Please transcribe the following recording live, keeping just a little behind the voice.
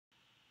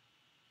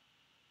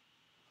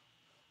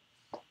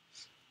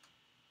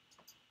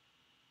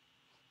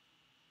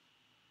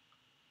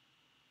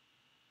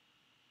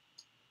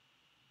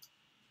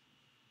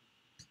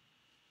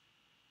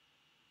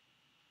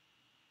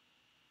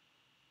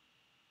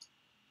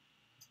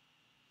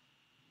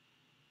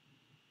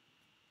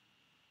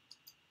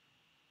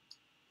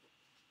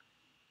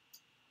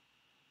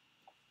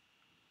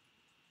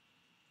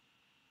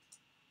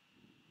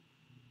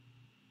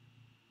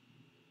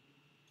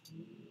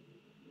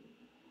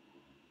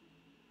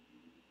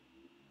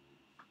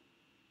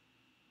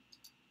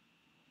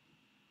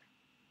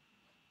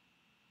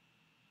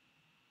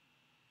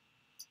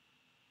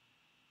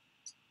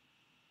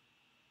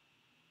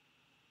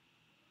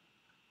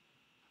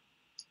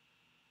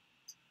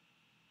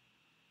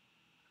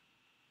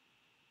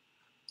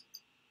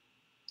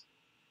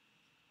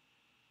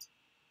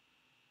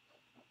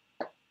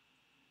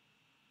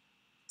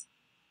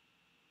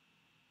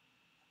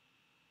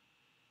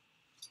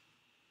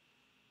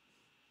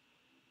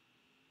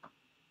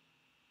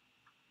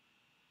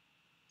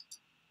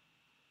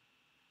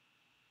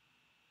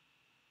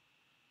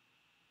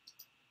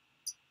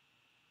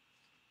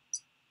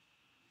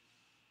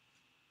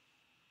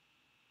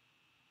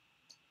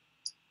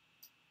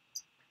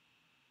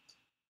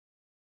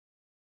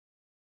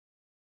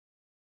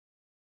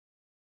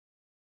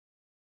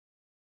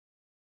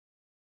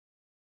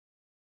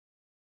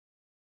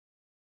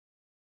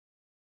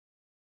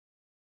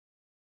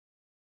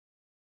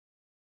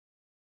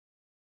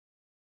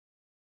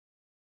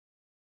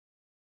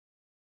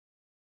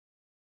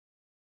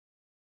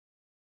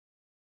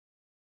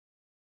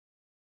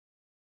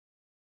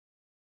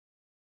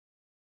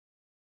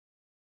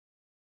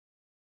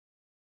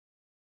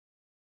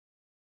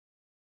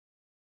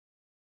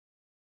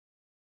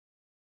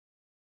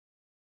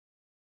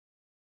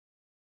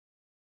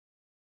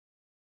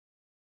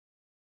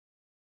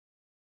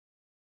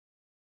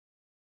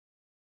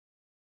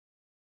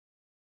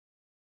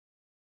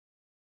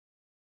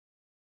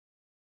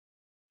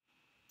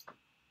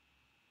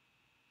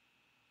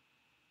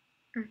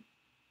Mm.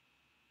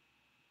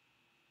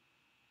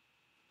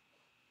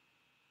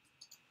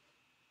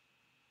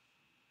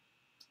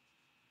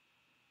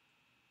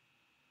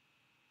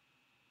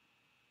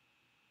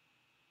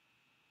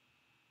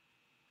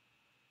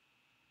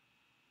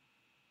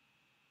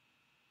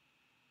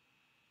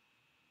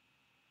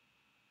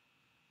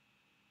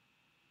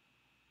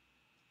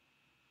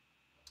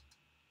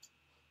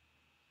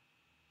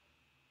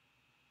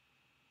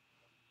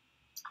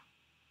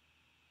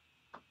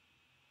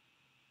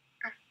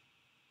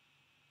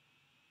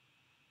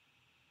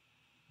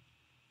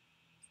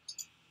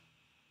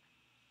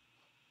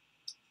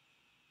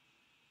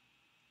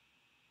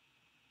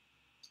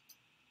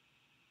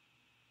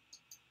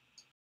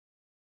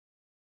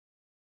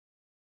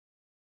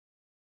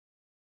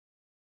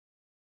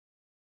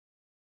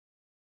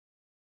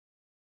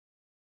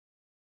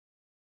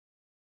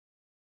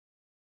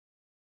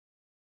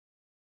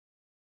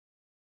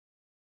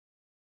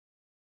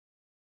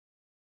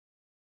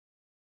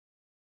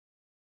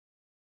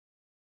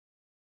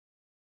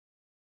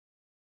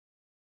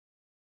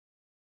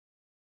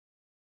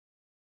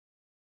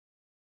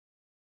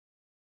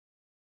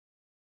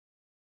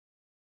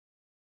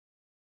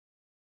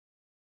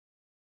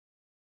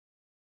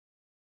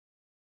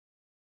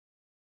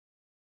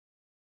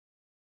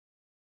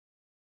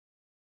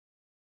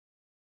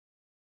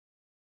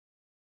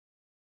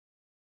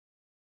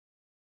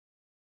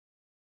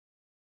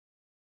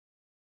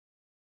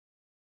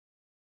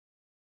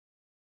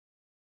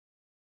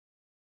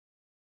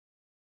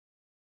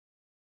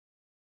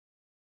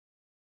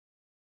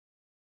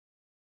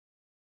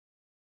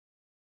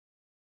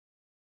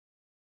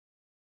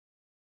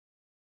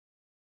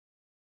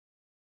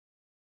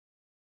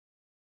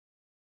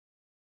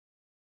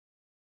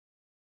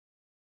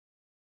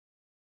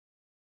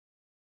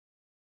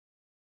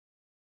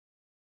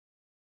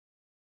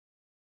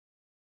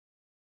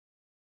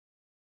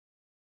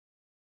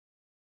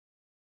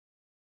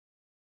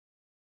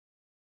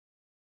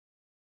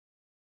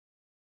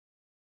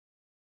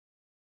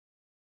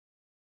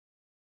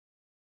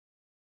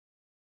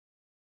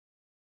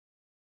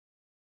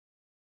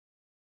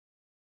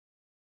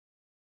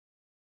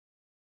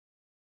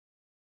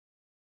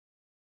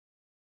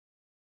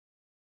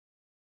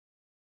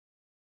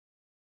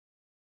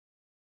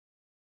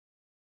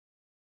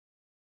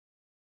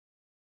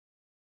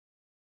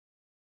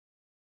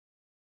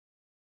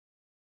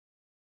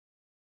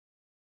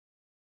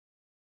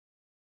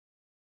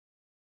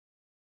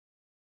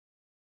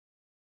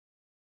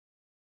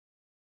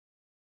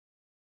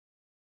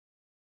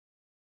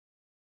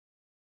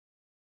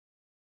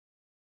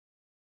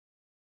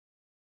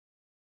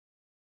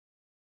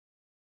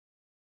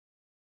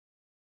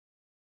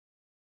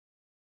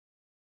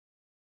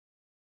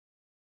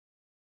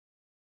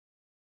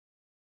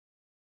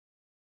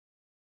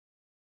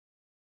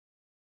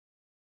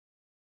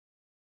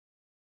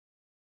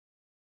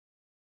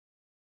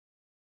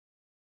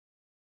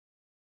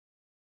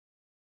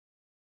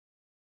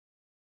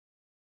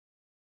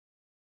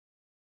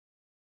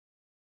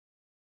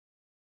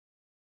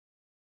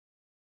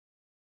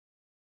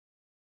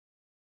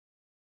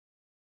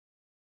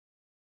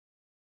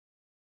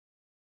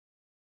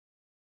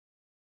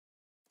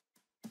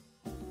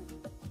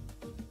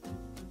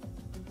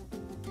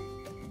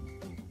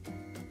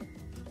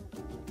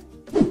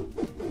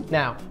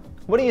 Now,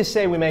 what do you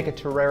say we make a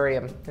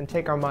terrarium and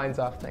take our minds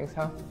off things,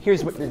 huh?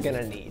 Here's what you're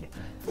gonna need.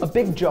 A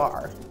big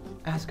jar,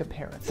 ask a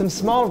parent. Some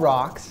small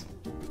rocks,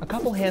 a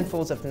couple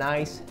handfuls of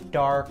nice,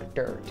 dark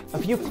dirt, a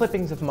few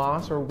clippings of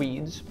moss or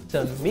weeds,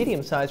 some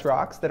medium-sized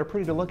rocks that are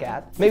pretty to look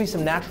at, maybe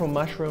some natural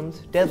mushrooms,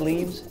 dead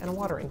leaves, and a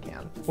watering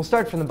can. We'll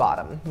start from the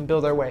bottom and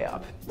build our way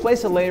up.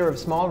 Place a layer of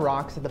small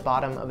rocks at the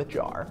bottom of a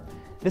jar.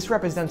 This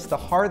represents the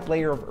hard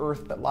layer of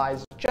earth that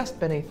lies just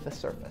beneath the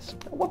surface.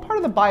 What part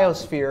of the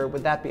biosphere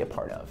would that be a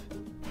part of?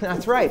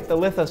 That's right, the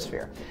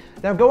lithosphere.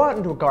 Now go out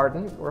into a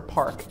garden or a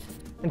park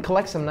and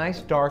collect some nice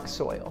dark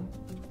soil.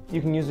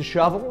 You can use a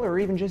shovel or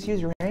even just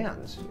use your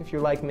hands if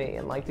you're like me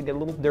and like to get a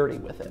little dirty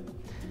with it.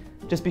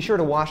 Just be sure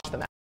to wash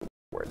them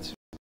afterwards.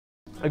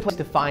 A place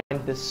to find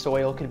this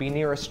soil could be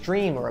near a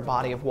stream or a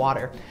body of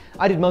water.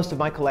 I did most of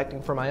my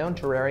collecting for my own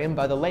terrarium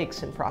by the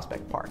lakes in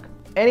Prospect Park.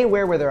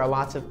 Anywhere where there are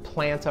lots of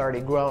plants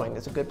already growing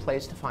is a good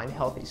place to find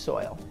healthy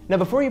soil. Now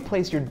before you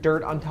place your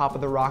dirt on top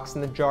of the rocks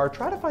in the jar,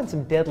 try to find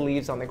some dead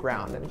leaves on the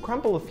ground and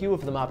crumple a few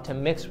of them up to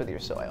mix with your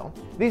soil.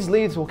 These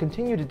leaves will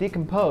continue to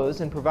decompose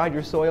and provide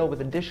your soil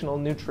with additional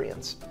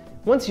nutrients.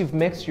 Once you've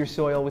mixed your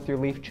soil with your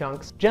leaf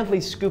chunks, gently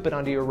scoop it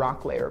onto your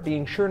rock layer,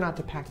 being sure not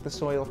to pack the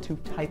soil too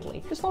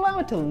tightly. Just allow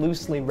it to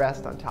loosely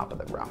rest on top of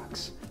the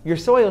rocks. Your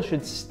soil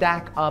should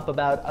stack up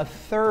about a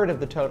third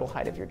of the total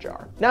height of your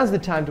jar. Now's the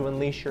time to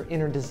unleash your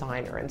inner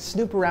designer and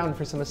snoop around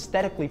for some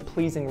aesthetically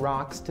pleasing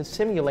rocks to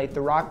simulate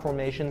the rock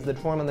formations that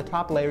form on the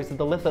top layers of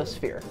the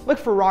lithosphere. Look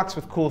for rocks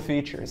with cool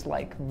features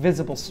like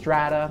visible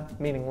strata,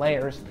 meaning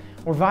layers,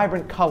 or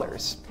vibrant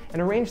colors,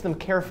 and arrange them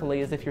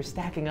carefully as if you're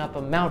stacking up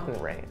a mountain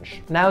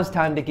range. Now's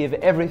time to give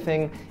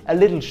everything a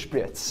little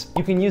spritz.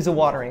 You can use a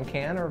watering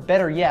can, or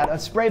better yet, a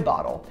spray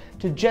bottle,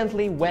 to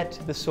gently wet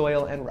the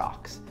soil and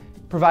rocks.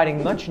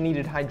 providing much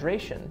needed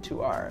hydration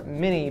to our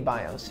mini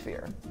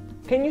biosphere.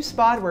 Can you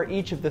spot where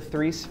each of the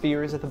 3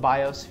 spheres of the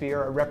biosphere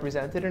are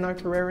represented in our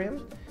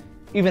terrarium?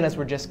 Even as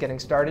we're just getting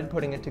started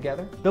putting it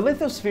together. The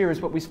lithosphere is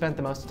what we spent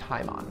the most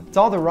time on. It's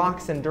all the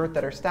rocks and dirt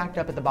that are stacked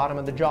up at the bottom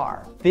of the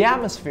jar. The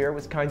atmosphere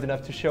was kind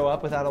enough to show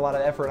up without a lot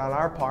of effort on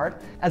our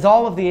part, as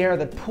all of the air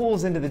that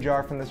pools into the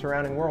jar from the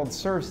surrounding world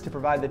serves to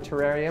provide the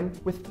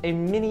terrarium with a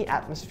mini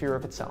atmosphere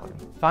of its own.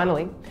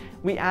 Finally,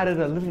 we added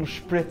a little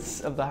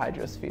spritz of the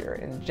hydrosphere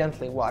in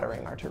gently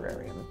watering our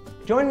terrarium.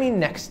 Join me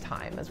next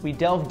time as we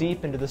delve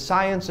deep into the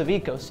science of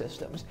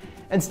ecosystems,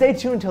 and stay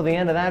tuned till the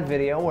end of that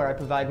video where I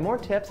provide more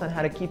tips on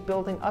how to keep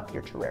building up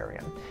your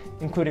terrarium,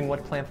 including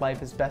what plant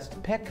life is best to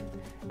pick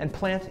and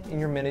plant in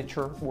your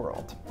miniature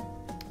world.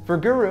 For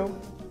Gooroo,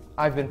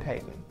 I've been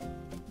Payton.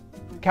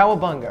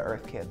 Cowabunga,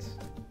 Earth Kids.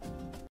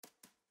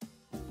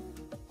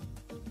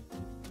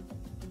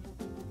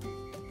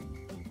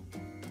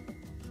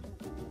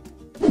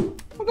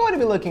 We're going to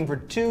be looking for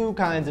 2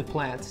 kinds of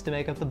plants to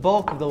make up the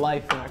bulk of the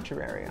life in our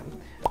terrarium: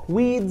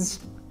 weeds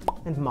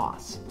and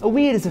moss. A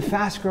weed is a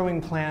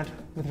fast-growing plant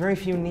with very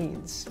few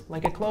needs,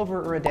 like a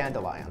clover or a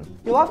dandelion.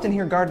 You'll often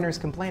hear gardeners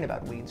complain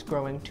about weeds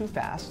growing too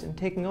fast and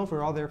taking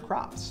over all their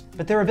crops.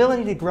 But their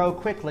ability to grow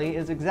quickly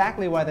is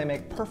exactly why they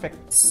make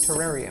perfect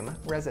terrarium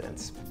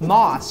residents.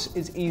 Moss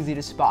is easy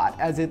to spot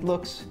as it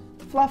looks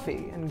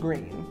fluffy and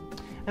green,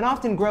 and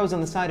often grows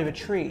on the side of a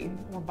tree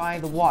or by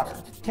the water.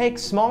 Take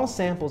small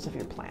samples of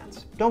your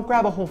plants. Don't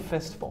grab a whole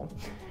fistful.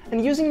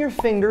 And using your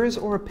fingers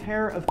or a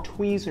pair of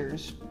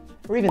tweezers,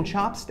 or even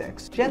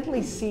chopsticks,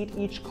 gently seat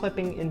each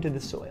clipping into the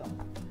soil.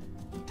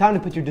 Time to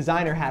put your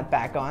designer hat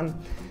back on,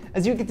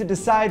 as you get to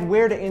decide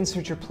where to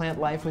insert your plant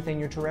life within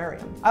your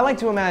terrarium. I like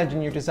to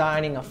imagine you're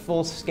designing a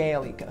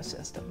full-scale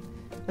ecosystem.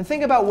 And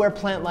think about where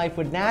plant life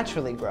would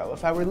naturally grow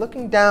if I were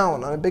looking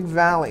down on a big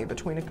valley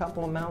between a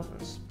couple of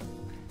mountains.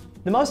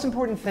 The most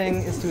important thing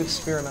is to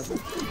experiment,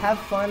 have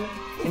fun,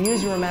 and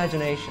use your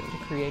imagination to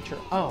create your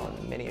own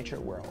miniature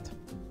world.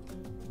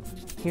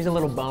 Here's a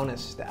little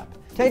bonus step.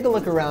 Take a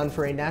look around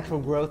for a natural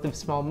growth of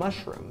small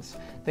mushrooms.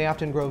 They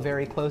often grow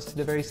very close to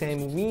the very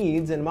same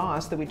weeds and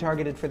moss that we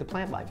targeted for the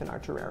plant life in our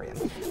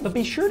terrarium. But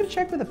be sure to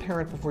check with a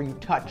parent before you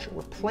touch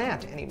or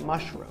plant any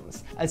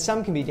mushrooms, as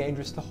some can be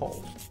dangerous to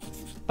hold.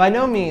 By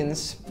no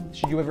means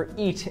should you ever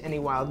eat any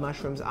wild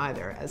mushrooms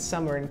either, as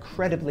some are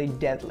incredibly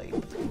deadly.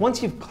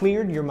 Once you've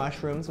cleared your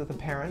mushrooms with a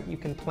parent, you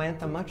can plant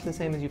them much the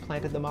same as you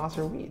planted the moss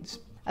or weeds.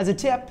 As a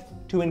tip,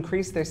 to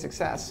increase their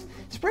success,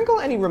 sprinkle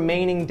any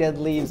remaining dead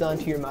leaves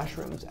onto your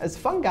mushrooms, as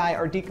fungi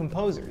are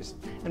decomposers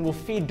and will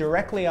feed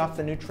directly off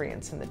the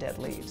nutrients in the dead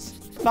leaves.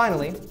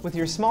 Finally, with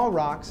your small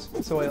rocks,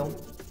 soil,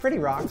 pretty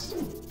rocks,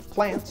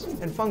 plants,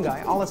 and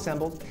fungi all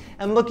assembled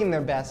and looking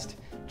their best,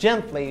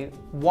 gently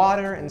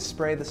water and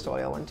spray the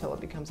soil until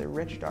it becomes a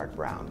rich dark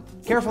brown.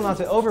 Careful not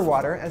to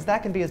overwater, as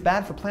that can be as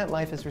bad for plant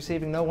life as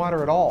receiving no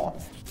water at all.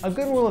 A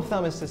good rule of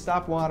thumb is to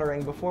stop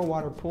watering before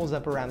water pools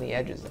up around the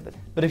edges of it.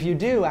 But if you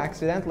do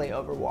accidentally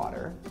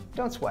overwater,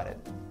 don't sweat it.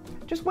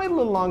 Just wait a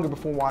little longer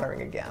before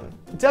watering again.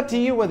 It's up to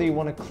you whether you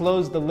want to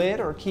close the lid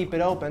or keep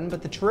it open,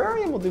 but the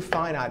terrarium will do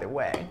fine either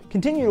way.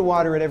 Continue to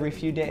water it every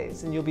few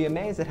days, and you'll be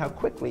amazed at how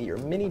quickly your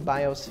mini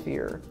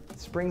biosphere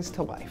springs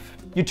to life.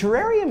 Your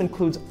terrarium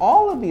includes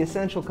all of the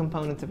essential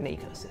components of an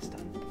ecosystem.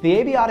 The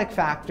abiotic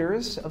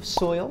factors of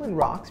soil and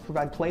rocks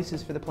provide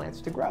places for the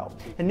plants to grow,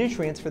 and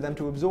nutrients for them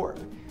to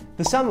absorb.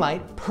 The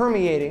sunlight,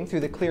 permeating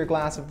through the clear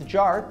glass of the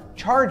jar,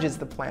 charges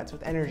the plants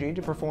with energy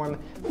to perform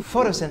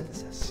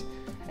photosynthesis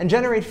and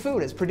generate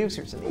food as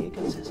producers in the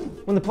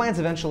ecosystem. When the plants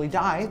eventually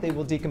die, they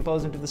will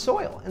decompose into the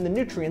soil, and the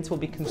nutrients will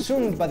be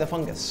consumed by the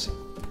fungus,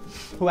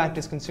 who act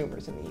as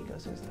consumers in the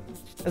ecosystem.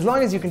 As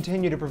long as you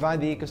continue to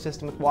provide the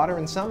ecosystem with water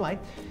and sunlight,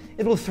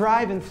 it will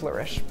thrive and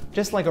flourish,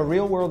 just like a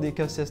real-world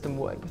ecosystem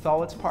would, with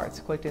all its parts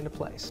clicked into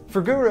place.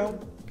 For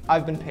Gooroo,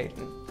 I've been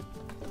Payton.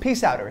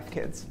 Peace out, Earth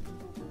Kids.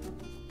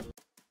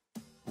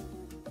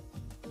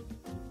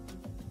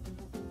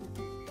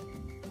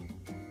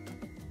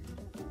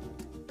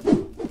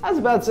 How's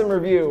about some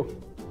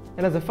review?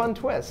 And as a fun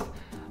twist,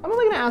 I'm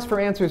only going to ask for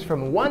answers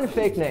from one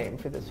fake name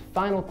for this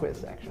final quiz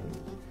section.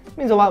 It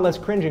means a lot less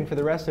cringing for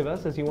the rest of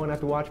us, as you won't have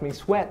to watch me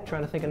sweat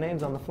trying to think of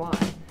names on the fly,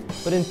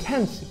 but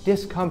intense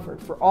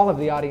discomfort for all of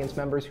the audience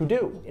members who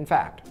do, in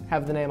fact,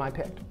 have the name I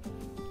picked.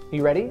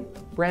 You ready,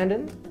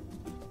 Brandon?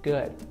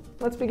 Good.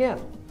 Let's begin.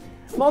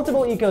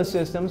 Multiple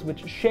ecosystems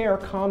which share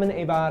common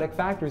abiotic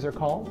factors are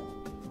called,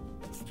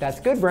 that's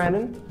good,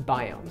 Brandon,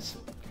 biomes.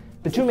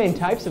 The 2 main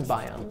types of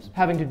biomes,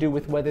 having to do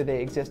with whether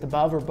they exist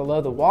above or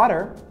below the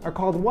water, are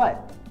called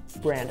what,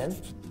 Brandon?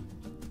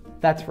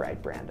 That's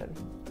right, Brandon.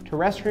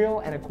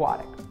 Terrestrial and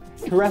aquatic.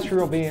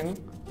 Terrestrial being,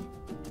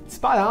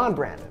 spot on,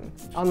 Brandon,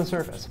 on the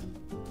surface.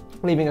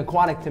 Leaving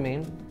aquatic to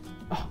mean,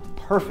 oh,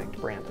 perfect,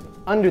 Brandon,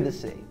 under the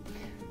sea.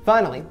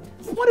 Finally,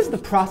 what is the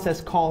process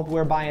called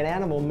whereby an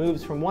animal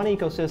moves from one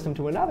ecosystem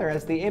to another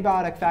as the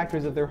abiotic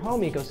factors of their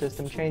home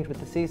ecosystem change with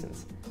the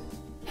seasons?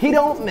 He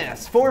don't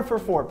miss. 4 for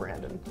 4,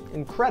 Brandon.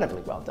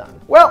 Incredibly well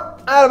done.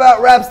 Well, that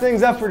about wraps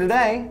things up for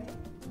today.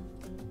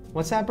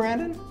 What's that,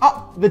 Brandon?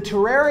 Oh, the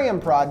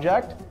Terrarium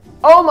project.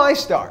 Oh my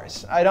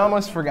stars, I'd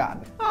almost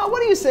forgotten.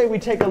 What do you say we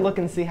take a look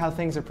and see how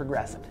things are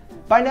progressing?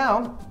 By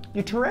now,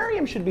 your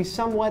terrarium should be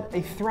somewhat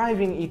a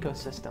thriving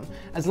ecosystem,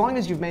 as long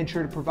as you've made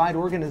sure to provide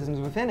organisms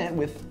within it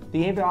with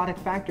the abiotic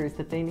factors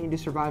that they need to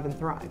survive and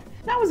thrive.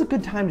 Now is a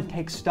good time to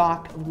take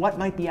stock of what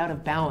might be out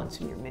of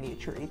balance in your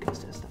miniature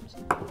ecosystems.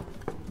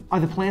 Are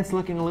the plants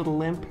looking a little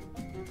limp,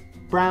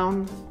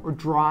 brown, or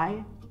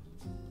dry?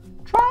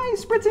 Try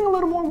spritzing a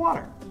little more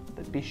water,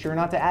 but be sure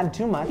not to add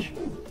too much.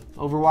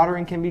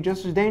 Overwatering can be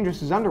just as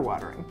dangerous as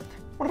underwatering.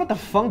 What about the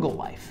fungal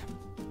life?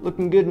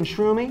 Looking good and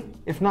shroomy?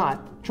 If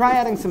not, try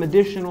adding some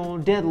additional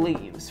dead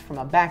leaves from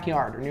a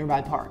backyard or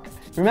nearby park.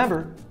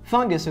 Remember,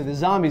 fungus are the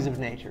zombies of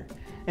nature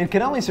and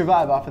can only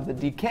survive off of the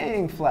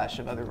decaying flesh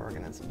of other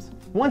organisms.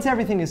 Once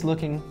everything is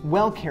looking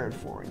well cared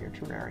for in your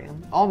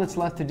terrarium, all that's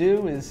left to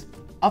do is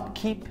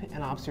upkeep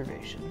and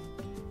observation.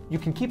 You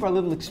can keep our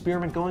little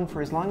experiment going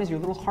for as long as your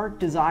little heart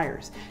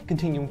desires,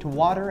 continuing to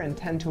water and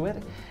tend to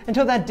it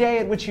until that day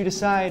at which you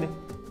decide,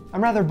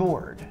 I'm rather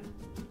bored.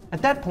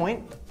 At that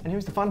point, and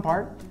here's the fun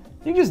part,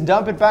 you just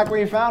dump it back where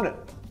you found it.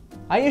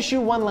 I issue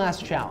one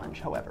last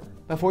challenge, however,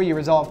 before you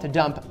resolve to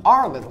dump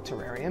our little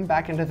terrarium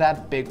back into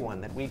that big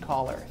one that we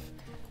call Earth.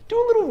 Do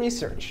a little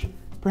research,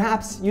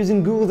 perhaps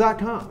using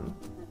Google.com,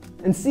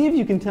 and see if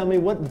you can tell me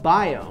what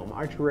biome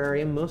our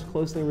terrarium most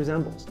closely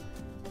resembles.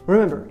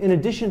 Remember, in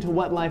addition to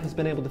what life has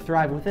been able to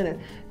thrive within it,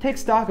 take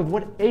stock of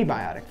what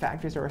abiotic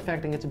factors are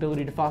affecting its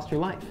ability to foster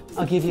life.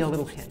 I'll give you a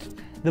little hint.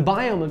 The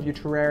biome of your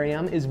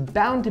terrarium is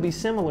bound to be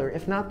similar,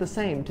 if not the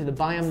same, to the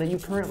biome that you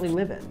currently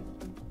live in.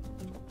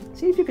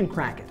 See if you can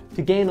crack it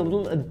to gain a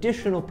little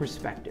additional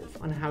perspective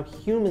on how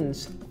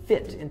humans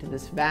fit into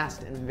this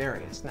vast and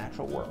various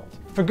natural world.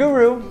 For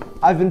Gooroo,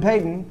 I've been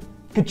Payton.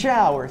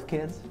 Ka-chow, Earth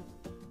kids.